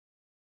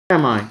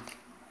Am I?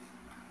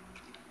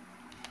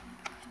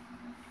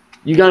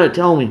 You gotta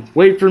tell me.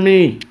 Wait for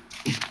me.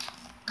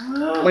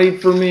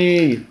 Wait for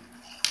me.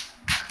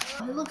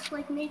 It looks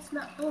like Nate's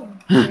not home.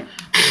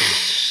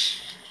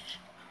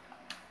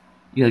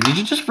 Yeah, did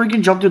you just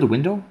freaking jump through the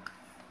window?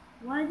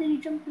 Why did he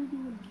jump through the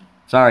window?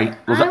 Sorry.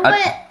 I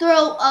went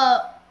through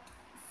a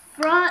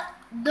front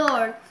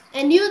door,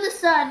 and you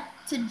decided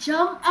to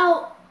jump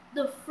out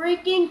the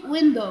freaking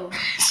window.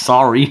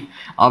 Sorry.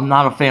 I'm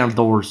not a fan of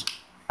doors.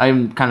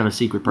 I'm kind of a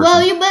secret person.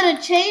 Well, you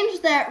better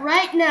change that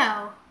right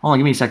now. Hold on,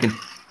 give me a second.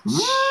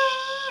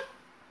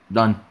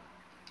 Done.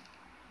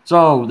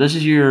 So, this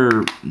is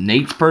your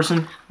Nate's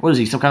person? What is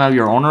he, some kind of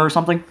your owner or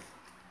something?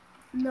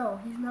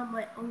 No, he's not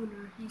my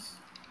owner. He's...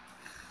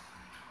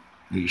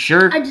 Are you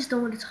sure? I just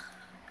don't want to talk.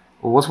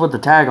 Well, what's with the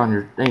tag on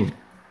your thing?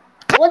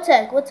 What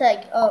tag? What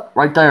tag?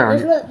 Right there.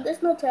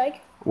 There's no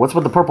tag. What's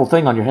with the purple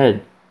thing on your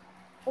head?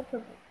 What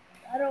purple?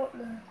 I don't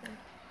know.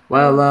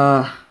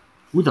 Well,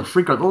 who the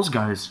freak are those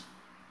guys?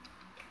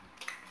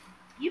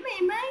 You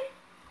made me.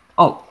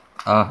 Oh,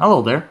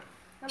 hello there.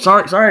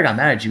 Sorry I got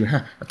mad at you.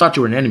 I thought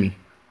you were an enemy.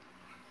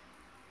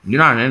 You're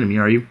not an enemy,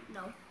 are you?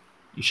 No.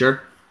 You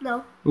sure?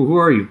 No. Who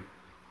are you?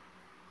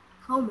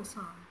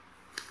 Homicide.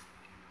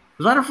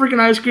 Is that a freaking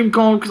ice cream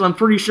cone? Because I'm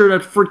pretty sure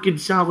that freaking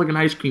sounds like an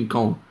ice cream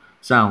cone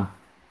sound.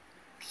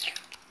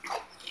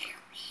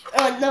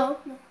 No.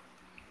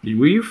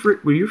 Were you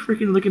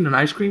freaking licking an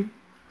ice cream?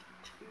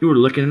 You were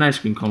licking an ice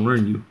cream cone,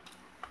 weren't you?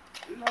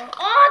 No.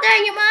 Oh,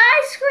 dang it,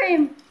 my ice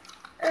cream!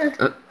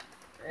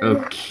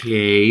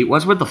 Okay.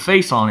 What's with the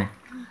face on it?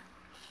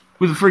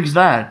 Who the freak is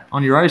that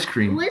on your ice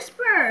cream?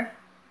 Whisper.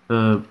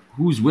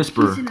 Who's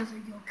Whisper? He's another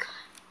yokai.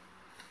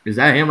 Is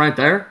that him right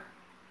there?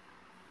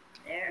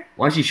 There.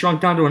 Why is he shrunk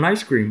down to an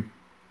ice cream?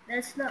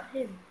 That's not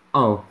him.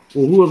 Oh,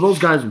 well, who are those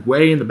guys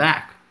way in the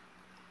back?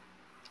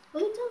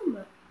 What are you talking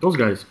about? Those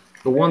guys.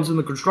 The ones in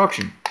the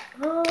construction.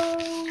 Oh.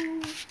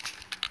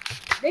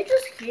 They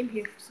just came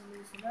here for some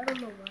reason. I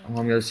don't know why. Oh,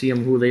 I'm gonna see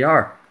them who they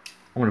are.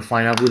 I'm gonna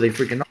find out who they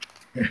freaking are.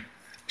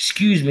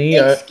 Excuse me.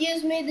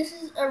 Excuse me, this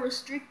is a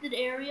restricted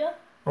area.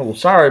 Oh,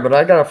 sorry, but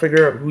I gotta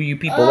figure out who you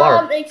people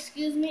are.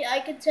 Excuse me, I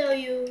can tell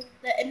you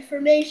the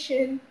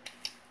information.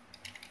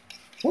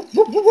 Stop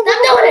doing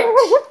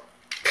it!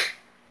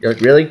 You're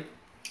like, really?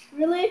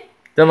 Really?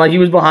 Then like he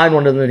was behind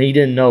one of them and he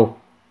didn't know.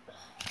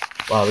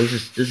 Wow,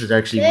 this is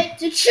actually. What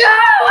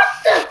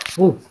the?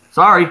 Oh,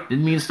 sorry,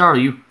 didn't mean to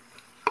startle you.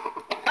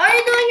 Are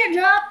you doing your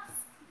job?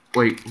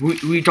 Wait, who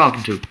are you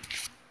talking to?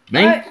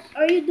 Me?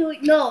 Are you doing?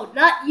 No,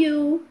 not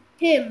you.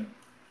 Him.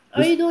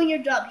 Are you doing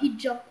your job? He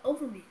jumped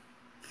over me.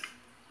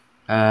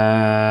 Get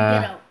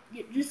out.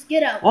 Just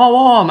get out.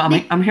 Whoa,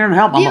 I'm here to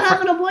help. Do you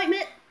have an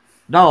appointment?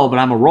 No, but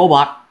I'm a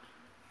robot.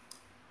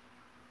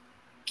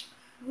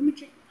 Let me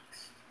check.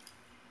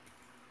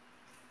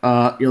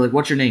 You're like,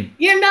 what's your name?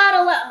 You're not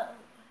allowed.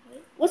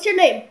 What's your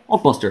name?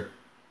 Hulkbuster.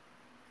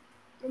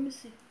 Let me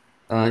see.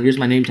 Here's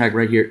my name tag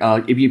right here.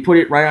 If you put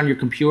it right on your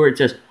computer, it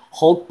says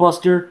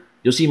Hulkbuster.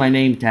 You'll see my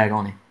name tag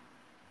on it.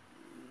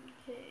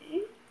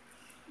 Okay.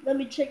 Let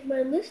me check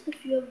my list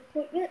if you have an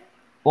appointment.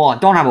 Well, I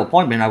don't have an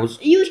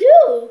appointment. You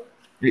do.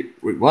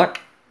 Wait, what?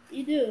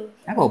 You do.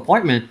 I have an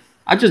appointment.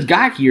 I just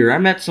got here. I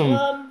met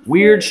some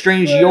weird,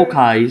 strange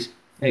yokais.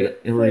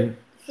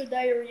 For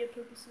diarrhea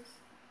purposes.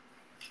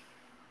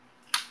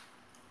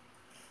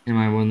 Am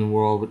I in the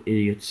world with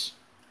idiots?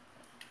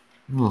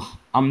 Ugh,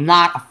 I'm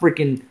not a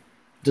freaking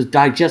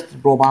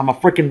digestive robot. I'm a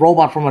freaking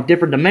robot from a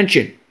different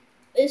dimension.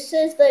 It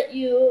says that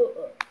you...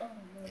 Oh, no.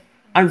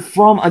 I'm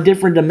from a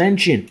different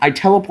dimension. I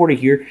teleported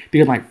here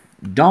because my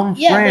dumb friend...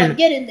 Yeah, but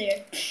get in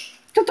there.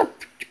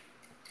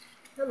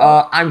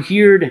 I'm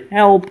here to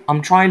help.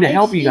 I'm trying to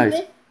help you guys.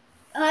 Me?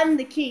 I'm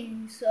the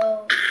king,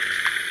 so...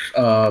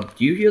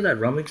 Do you hear that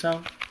rumbling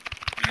sound?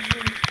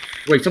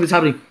 Wait, something's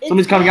happening.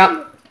 Something's coming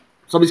out.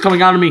 Something's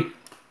coming out of me.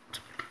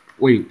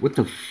 Wait, what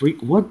the freak?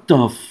 What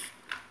the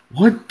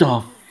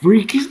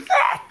freak is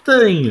that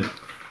thing?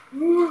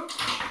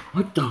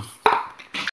 What the